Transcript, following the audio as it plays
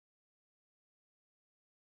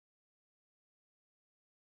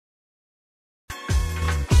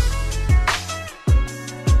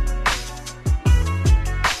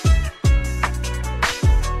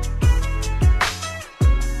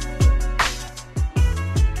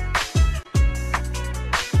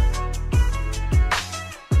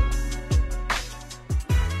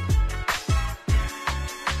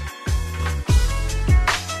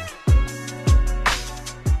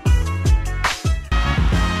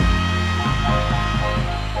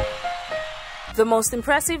The most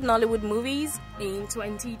impressive Nollywood movies in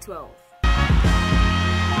 2012.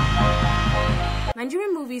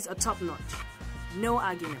 Nigerian movies are top-notch. No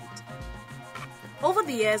argument. Over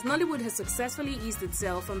the years, Nollywood has successfully eased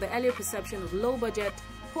itself from the earlier perception of low-budget,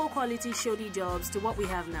 poor-quality shoddy jobs to what we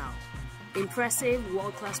have now. Impressive,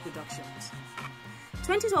 world-class productions.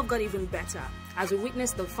 2012 got even better as we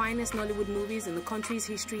witnessed the finest Nollywood movies in the country's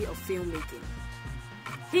history of filmmaking.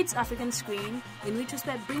 Hitz African Screen, in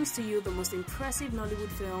retrospect, brings to you the most impressive Nollywood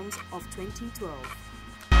films of 2012.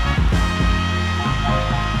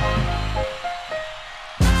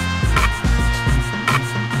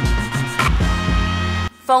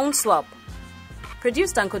 Phone Swap.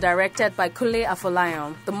 Produced and co-directed by Kunle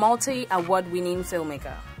Afolayan, the multi-award-winning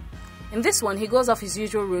filmmaker. In this one, he goes off his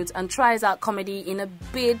usual route and tries out comedy in a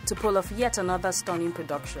bid to pull off yet another stunning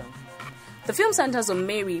production. The film centers on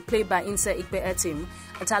Mary, played by Inse Ikpe-Etim,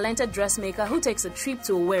 a talented dressmaker who takes a trip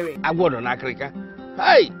to Owerri.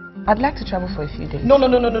 Hey! I'd like to travel for a few days. No,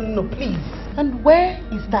 please. And where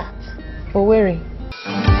is that? Owerri.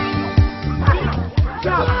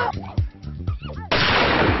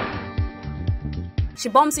 She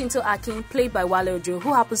bumps into Akin, played by Wale Ojo,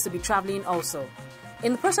 who happens to be traveling also.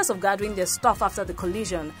 In the process of gathering their stuff after the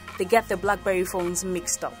collision, they get their BlackBerry phones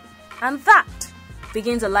mixed up. And that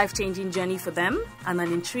begins a life-changing journey for them and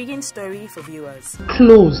an intriguing story for viewers.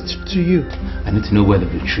 Closed to you. I need to know where the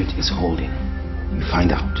retreat is holding. You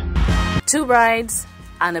find out. Two brides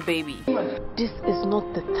and a baby. This is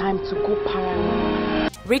not the time to go parallel.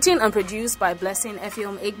 Written and produced by Blessing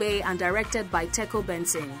Effiong Egbe and directed by Teko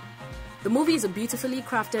Benson. The movie is a beautifully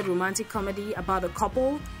crafted romantic comedy about a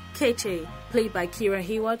couple, Keche, played by Kira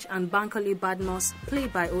Hiwach, and Bankole Badmus,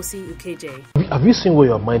 played by Osi Ukeje. Have you seen where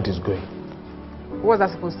your mind is going? What's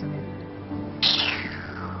that supposed to mean?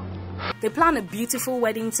 They plan a beautiful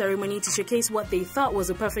wedding ceremony to showcase what they thought was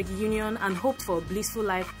a perfect union and hoped for a blissful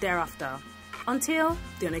life thereafter, until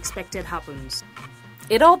the unexpected happens.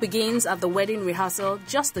 It all begins at the wedding rehearsal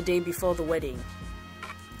just the day before the wedding.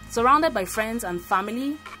 Surrounded by friends and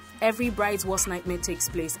family, every bride's worst nightmare takes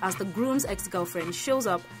place as the groom's ex-girlfriend shows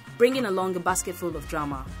up, bringing along a basket full of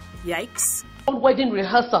drama. Yikes. Wedding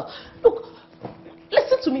rehearsal. Look,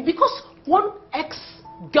 listen to me, because one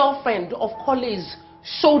ex-girlfriend of college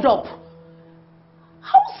showed up.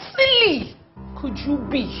 How silly could you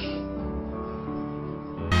be?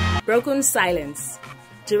 Broken Silence.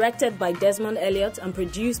 Directed by Desmond Elliott and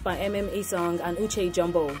produced by Isong and Uche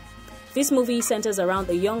Jumbo. This movie centers around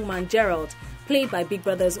a young man, Gerald, played by Big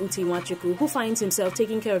Brother's Uti Nwachukwu, who finds himself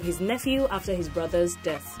taking care of his nephew after his brother's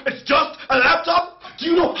death. It's just a laptop? Do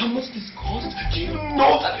you know how much this costs? Do you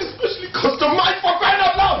know that it's especially customized for crying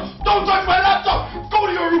out loud? Don't touch my laptop! Go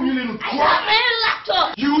to your room, you little twat! I have my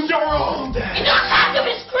laptop! Use your own, then! You don't have to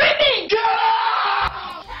be screaming! Get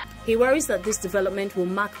out! He worries that this development will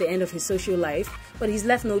mark the end of his social life, but he's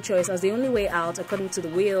left no choice as the only way out, according to the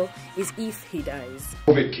will, is if he dies.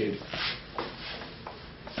 Move it, kid.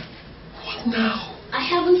 What now? I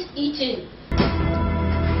haven't eaten.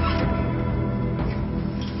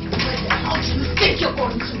 Where do you think you're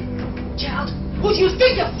going to? Child, who do you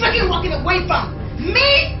think you're freaking walking away from?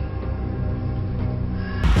 Me?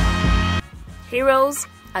 Heroes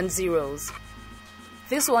and Zeros.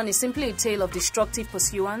 This one is simply a tale of destructive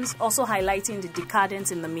pursuance, also highlighting the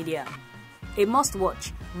decadence in the media. A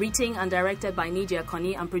must-watch, written and directed by Nidia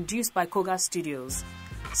Koni and produced by Koga Studios.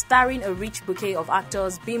 Starring a rich bouquet of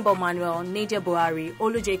actors: Bimbo Manuel, Nadia Buhari,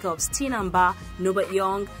 Olu Jacobs, Tina Mba, Norbert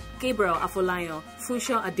Young, Gabriel Afolayan,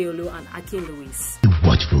 Fusho Adeolu, and Akin Louis.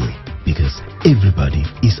 Watch for it, because everybody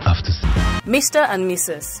is after. Mr. and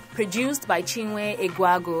Mrs. Produced by Chinwe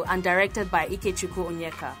Egwago and directed by Ikechukwu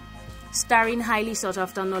Onyeka. Starring highly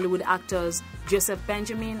sought-after Nollywood actors Joseph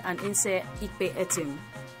Benjamin and Inse Ikpe-Etim.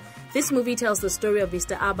 This movie tells the story of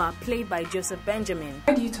Mr. Abba, played by Joseph Benjamin.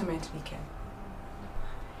 Why do you torment me, Ken?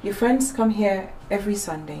 Your friends come here every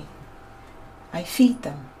Sunday. I feed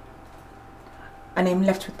them. And I'm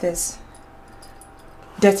left with this.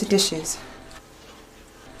 Dirty dishes.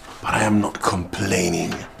 But I am not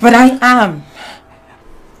complaining. But I am.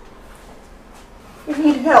 You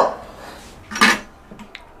need help.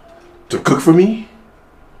 To cook for me?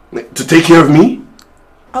 To take care of me?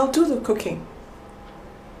 I'll do the cooking.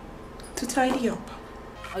 To tidy up.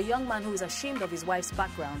 A young man who is ashamed of his wife's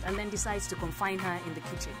background and then decides to confine her in the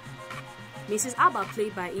kitchen. Mrs. Abba,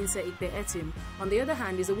 played by Inse Ikpe-Etim, on the other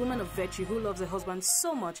hand, is a woman of virtue who loves her husband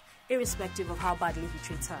so much, irrespective of how badly he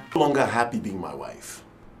treats her. No longer happy being my wife.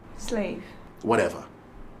 Slave. Whatever.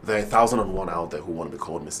 There are 1,001 out there who want to be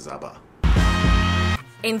called Mrs. Abba.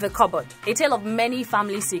 In the Cupboard, a tale of many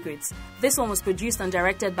family secrets. This one was produced and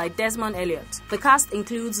directed by Desmond Elliott. The cast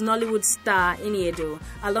includes Nollywood star Iniedo,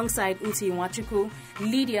 alongside Uti Nwachukwu,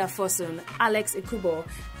 Lydia Fosun, Alex Ikubo,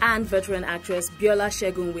 and veteran actress Biola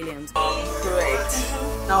Shegun Williams.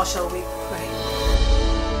 Great. Now shall we pray?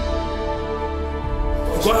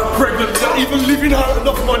 Got her pregnant without even leaving her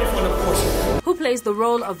enough money for an abortion. Who plays the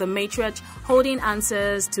role of the matriarch, holding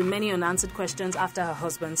answers to many unanswered questions after her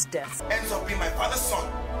husband's death. Ends up being my father's son.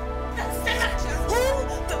 Who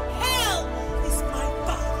the hell is my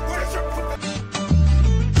father?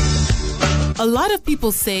 A lot of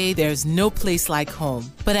people say there's no place like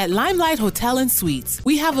home. But at Limelight Hotel and Suites,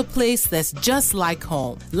 we have a place that's just like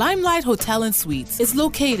home. Limelight Hotel and Suites is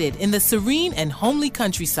located in the serene and homely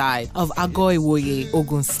countryside of Agoiwoye,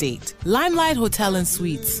 Ogun State. Limelight Hotel and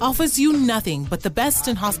Suites offers you nothing but the best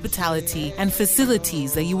in hospitality and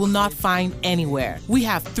facilities that you will not find anywhere. We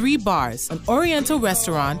have 3 bars, an oriental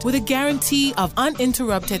restaurant with a guarantee of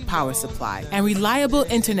uninterrupted power supply, and reliable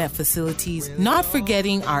internet facilities, not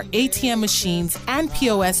forgetting our ATM machines and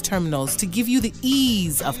POS terminals to give you the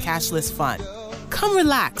ease of cashless fun. Come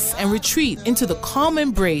relax and retreat into the calm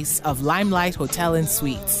embrace of Limelight Hotel and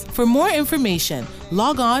Suites. For more information,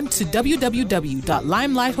 log on to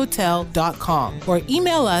www.limelight.hotel.com or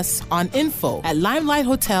email us on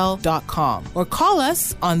info@limelight.hotel.com or call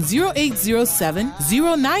us on 0807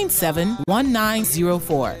 097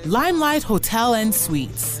 1904. Limelight Hotel and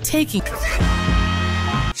Suites. Taking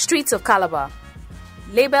Streets of Calabar.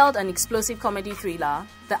 Labelled an explosive comedy thriller,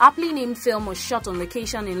 the aptly named film was shot on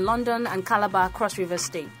location in London and Calabar, Cross River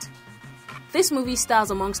State. This movie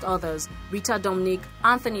stars, amongst others, Rita Dominic,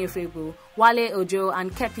 Anthony Ofebu, Wale Ojo,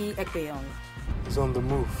 and Kepi Ekpeyong. He's on the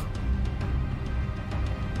move.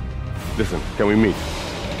 Listen, can we meet?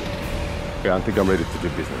 Yeah, I think I'm ready to do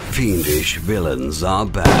business. Fiendish villains are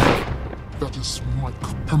back. That is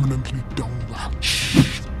Mike permanently down the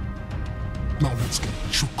hatch. Now let's get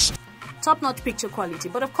jokes. Top-notch picture quality,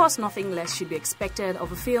 but of course nothing less should be expected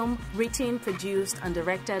of a film written, produced and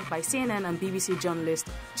directed by CNN and BBC journalist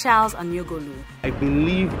Charles Anyogolu. I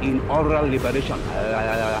believe in oral liberation.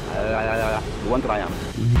 One triumph.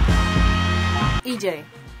 EJ.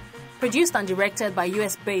 Produced and directed by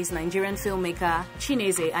US-based Nigerian filmmaker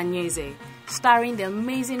Chineze Anyeze, starring the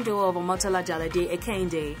amazing duo of Omotola Jalade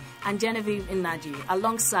Ekende and Genevieve Inaji,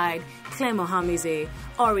 alongside Claire Mohameze,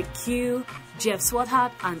 Orit Q, Jeff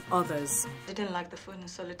Swarthart, and others. Didn't like the food in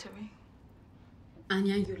solitary.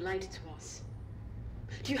 Anya, you lied to us.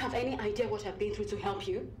 Do you have any idea what I've been through to help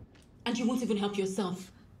you? And you won't even help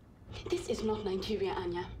yourself. This is not Nigeria,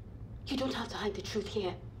 Anya. You don't have to hide the truth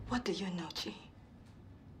here. What do you know, Chi?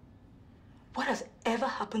 What has ever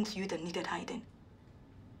happened to you that needed hiding?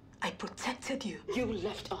 I protected you. You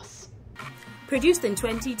left us. Produced in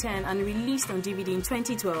 2010 and released on DVD in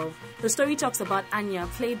 2012, the story talks about Anya,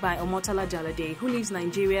 played by Omotola Jalade, who leaves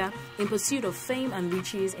Nigeria in pursuit of fame and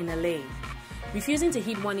riches in LA, refusing to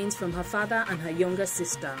heed warnings from her father and her younger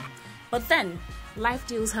sister. But then, life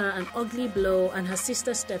deals her an ugly blow and her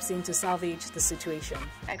sister steps in to salvage the situation.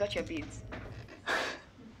 I got your beads.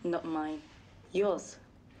 Not mine. Yours.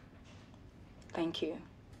 Thank you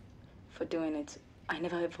for doing it. I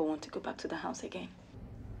never ever want to go back to the house again.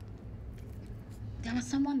 There was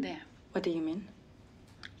someone there. What do you mean?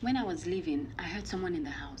 When I was leaving, I heard someone in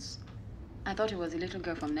the house. I thought it was a little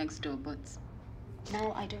girl from next door, but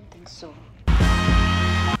now I don't think so.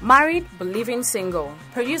 Married but Living Single.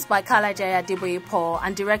 Produced by Kalajaya Deboye Paul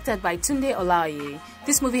and directed by Tunde Olaoye,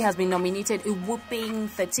 this movie has been nominated a whopping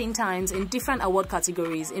 13 times in different award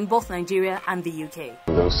categories in both Nigeria and the UK.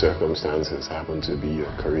 Those circumstances happen to be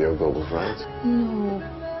your career goals, right? No.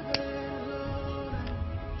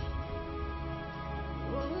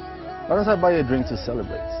 Why don't I buy you a drink to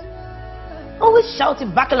celebrate? Always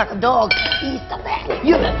shouting back like a dog. He's the man.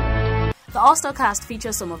 You know. The all-star cast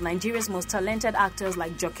features some of Nigeria's most talented actors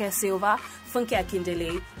like Joke Silva, Funke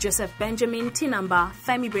Akindele, Joseph Benjamin, Tinamba,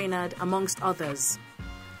 Femi Brainerd, amongst others.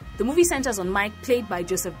 The movie centers on Mike, played by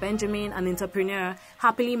Joseph Benjamin, an entrepreneur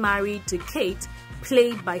happily married to Kate,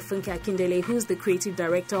 played by Funke Akindele, who's the creative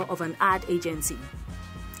director of an ad agency.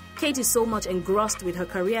 Kate is so much engrossed with her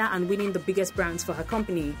career and winning the biggest brands for her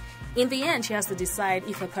company. In the end, she has to decide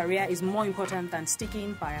if her career is more important than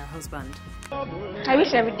sticking by her husband. I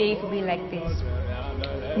wish every day could be like this.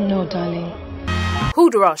 No, darling.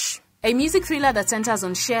 Hood Rush, a music thriller that centers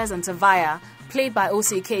on Shares and Tavaya, played by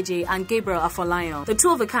OCKJ, and Gabriel Afolayan. The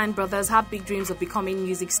two-of-a-kind brothers have big dreams of becoming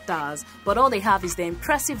music stars, but all they have is their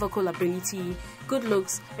impressive vocal ability, good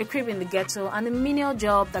looks, a crib in the ghetto, and a menial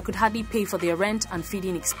job that could hardly pay for their rent and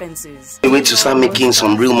feeding expenses. We wait to start making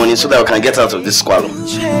some real money so that we can get out of this squalor.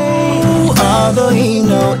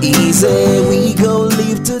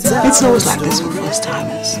 It's always like this for first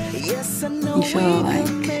timers. You feel like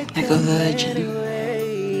a virgin.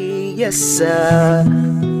 Yes, sir.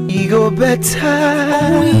 You go better.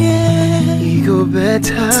 Oh, yeah. You go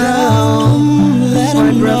better.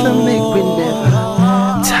 My brother make me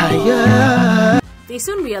never tired. They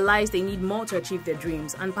soon realize they need more to achieve their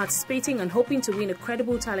dreams, and participating and hoping to win a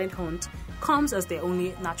credible talent hunt comes as their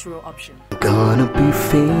only natural option. I'm gonna be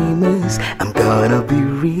famous. I'm gonna be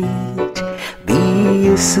rich. Be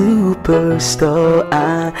a superstar.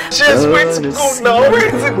 Just where to go now? Where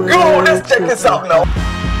to go? Let's check this out now.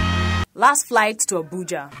 Last flight to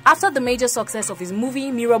Abuja. After the major success of his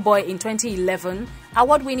movie Mirror Boy in 2011,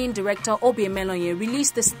 award-winning director Obie Melonye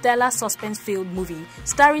released the stellar suspense-filled movie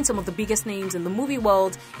starring some of the biggest names in the movie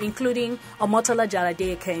world, including Omotola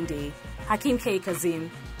Jalade Kende, Hakim K.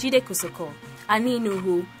 Kazim, Jide Kusoko, Ani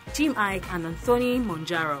Nuhu, Jim Ike, and Anthony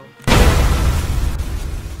Monjaro.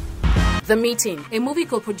 The Meeting, a movie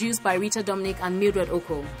co-produced by Rita Dominic and Mildred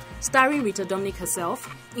Oko, starring Rita Dominic herself,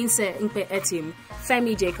 Inse Nkpe Etim,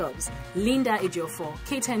 Femi Jacobs, Linda Ejiofor,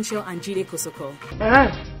 Kate Henshaw, and Jide Kosoko.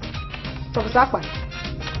 Professor Akpan,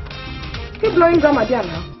 keep blowing drama there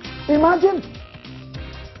now. Imagine.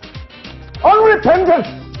 Unrepentant,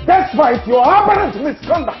 despite your apparent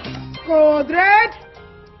misconduct. Codred!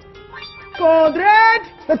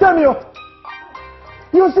 Tell me,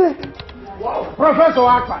 you see, Professor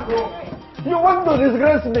Akpan, you want to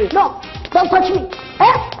disgrace me? No, don't touch me.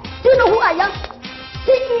 Do you know who I am?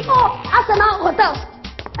 CEO, Arsenal Hotels.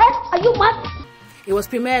 Are you mad? It was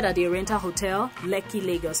premiered at the Oriental Hotel, Lekki,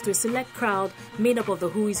 Lagos, to a select crowd made up of the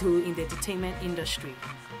who is who in the entertainment industry.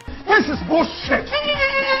 This is bullshit.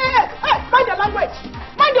 Hey, mind your language.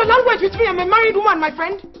 Mind your language with me. I'm a married woman, my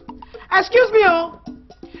friend. Excuse me,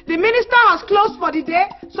 the minister has closed for the day,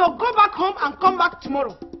 so go back home and come back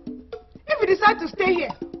tomorrow. If you decide to stay here,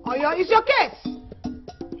 it's your case.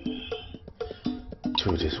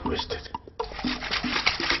 Truth is wasted.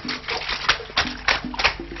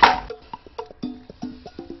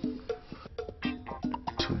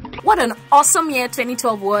 What an awesome year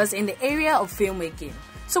 2012 was in the area of filmmaking.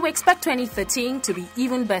 So we expect 2013 to be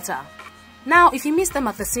even better. Now, if you missed them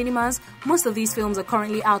at the cinemas, most of these films are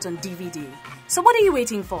currently out on DVD. So what are you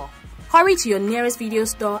waiting for? Hurry to your nearest video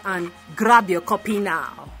store and grab your copy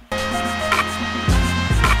now.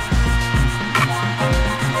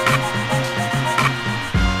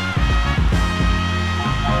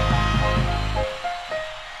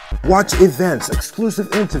 Watch events,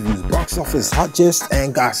 exclusive interviews, box office, hot gists,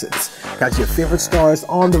 and gossips. Catch your favorite stars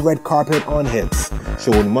on the red carpet on Hitz.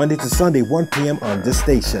 Showing Monday to Sunday, 1 p.m. on this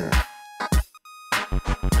station.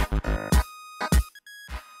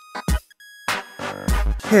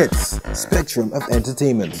 Hitz, Spectrum of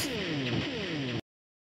Entertainment.